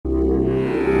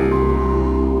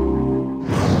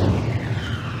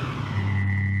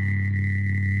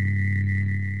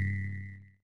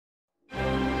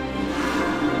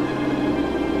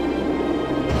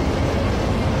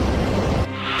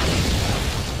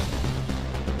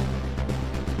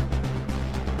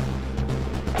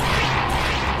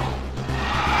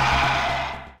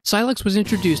Sylux was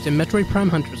introduced in Metroid Prime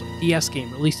Hunters, a DS game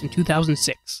released in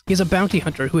 2006. He is a bounty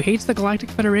hunter who hates the Galactic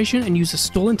Federation and uses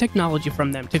stolen technology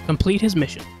from them to complete his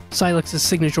mission. Sylux's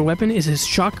signature weapon is his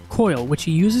shock coil, which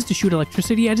he uses to shoot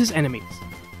electricity at his enemies.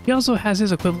 He also has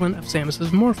his equivalent of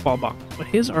Samus's Morphball bombs, but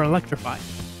his are electrified.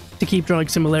 To keep drawing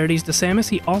similarities to Samus,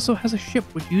 he also has a ship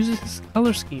which uses his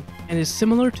color scheme and is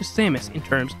similar to Samus in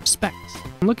terms of specs.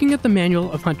 Looking at the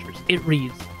manual of Hunters, it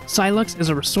reads, Sylux is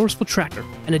a resourceful tracker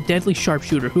and a deadly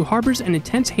sharpshooter who harbors an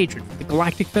intense hatred for the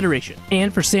Galactic Federation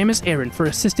and for Samus Aran for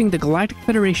assisting the Galactic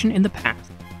Federation in the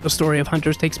past. The story of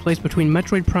Hunters takes place between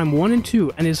Metroid Prime 1 and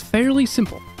 2 and is fairly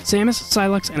simple. Samus,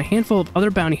 Sylux, and a handful of other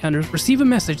bounty hunters receive a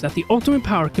message that the ultimate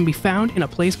power can be found in a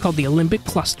place called the Olympic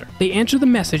Cluster. They answer the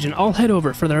message and all head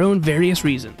over for their own various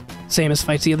reasons. Samus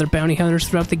fights the other bounty hunters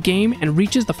throughout the game and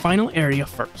reaches the final area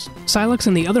first. Sylux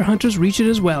and the other hunters reach it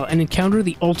as well and encounter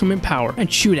the ultimate power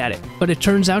and shoot at it, but it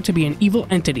turns out to be an evil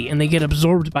entity and they get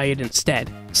absorbed by it instead.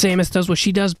 Samus does what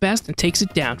she does best and takes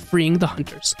it down, freeing the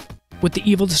hunters. With the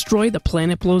evil destroyed, the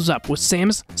planet blows up, with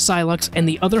Samus, Sylux, and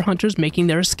the other hunters making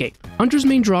their escape. Hunters'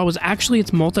 main draw was actually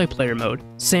its multiplayer mode.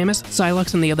 Samus,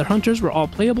 Sylux, and the other hunters were all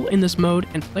playable in this mode,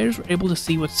 and players were able to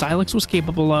see what Sylux was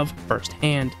capable of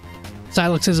firsthand.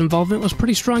 Sylux's involvement was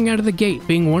pretty strong out of the gate,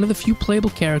 being one of the few playable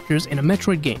characters in a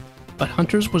Metroid game, but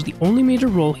Hunters was the only major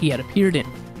role he had appeared in.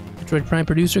 Metroid Prime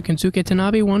producer Kensuke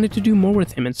Tanabe wanted to do more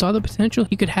with him and saw the potential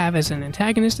he could have as an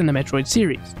antagonist in the Metroid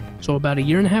series, so about a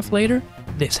year and a half later,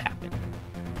 this happened.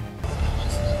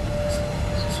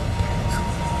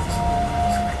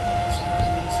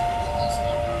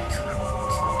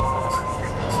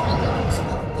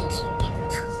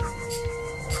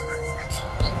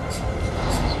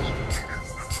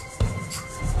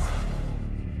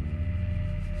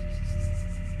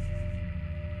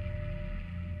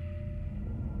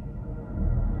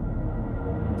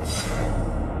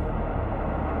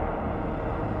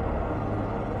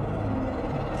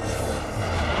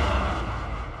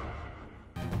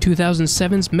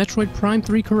 2007's Metroid Prime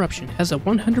 3 Corruption has a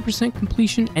 100%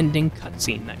 completion ending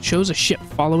cutscene that shows a ship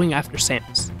following after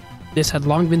Samus. This had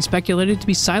long been speculated to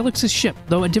be Sylux's ship,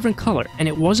 though a different color, and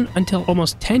it wasn't until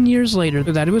almost 10 years later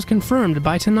that it was confirmed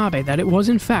by Tanabe that it was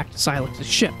in fact Sylux's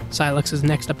ship. Sylux's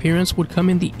next appearance would come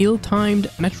in the ill-timed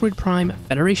Metroid Prime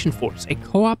Federation Force, a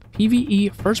co-op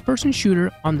PvE first-person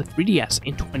shooter on the 3DS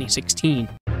in 2016.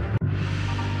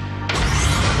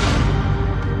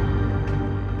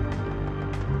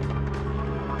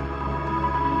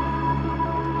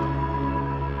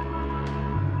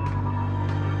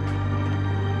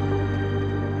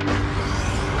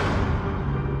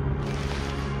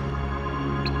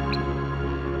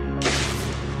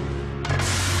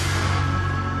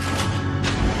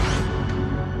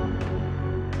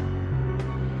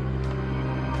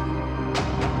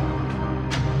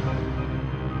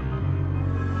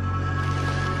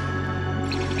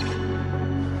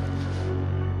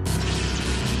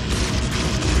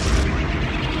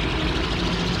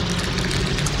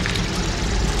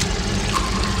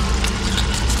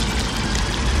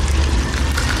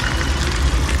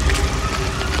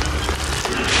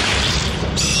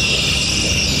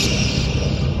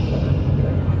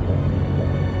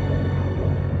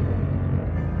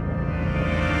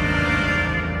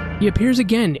 He appears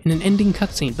again in an ending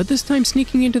cutscene, but this time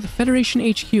sneaking into the Federation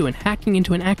HQ and hacking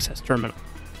into an access terminal.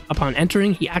 Upon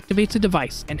entering, he activates a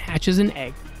device and hatches an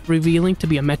egg, revealing to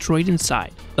be a Metroid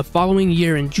inside. The following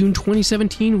year, in June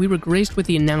 2017, we were graced with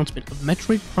the announcement of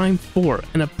Metroid Prime 4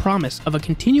 and a promise of a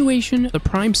continuation of the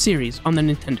Prime series on the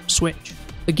Nintendo Switch.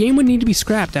 The game would need to be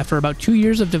scrapped after about 2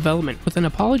 years of development, with an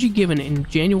apology given in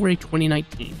January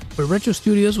 2019, where Retro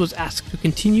Studios was asked to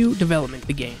continue development of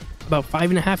the game. About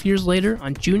 5.5 years later,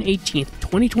 on June 18th,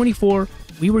 2024,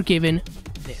 we were given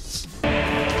this.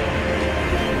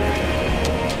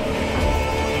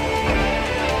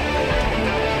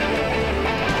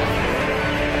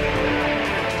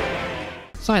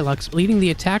 Sylux, leading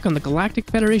the attack on the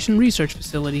Galactic Federation research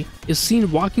facility, is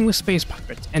seen walking with space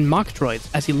pirates and mock droids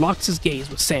as he locks his gaze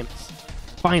with Samus.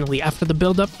 Finally, after the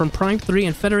build-up from Prime 3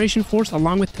 and Federation Force,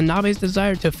 along with Tanabe's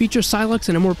desire to feature Sylux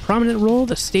in a more prominent role,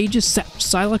 the stage is set for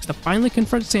Sylux to finally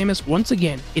confront Samus once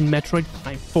again in Metroid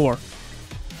Prime 4.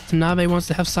 Tanabe wants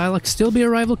to have Sylux still be a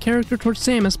rival character towards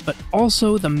Samus, but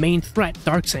also the main threat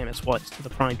Dark Samus was to the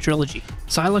Prime trilogy.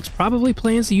 Sylux probably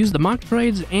plans to use the mock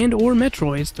droids and or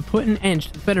Metroids to put an end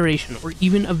to the Federation, or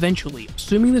even eventually,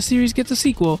 assuming the series gets a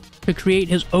sequel, to create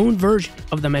his own version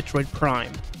of the Metroid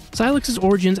Prime. Sylux's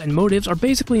origins and motives are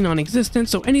basically non-existent,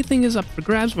 so anything is up for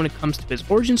grabs when it comes to his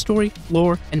origin story,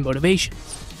 lore, and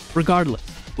motivations. Regardless,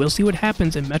 we'll see what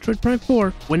happens in Metroid Prime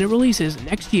 4 when it releases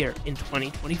next year in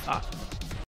 2025.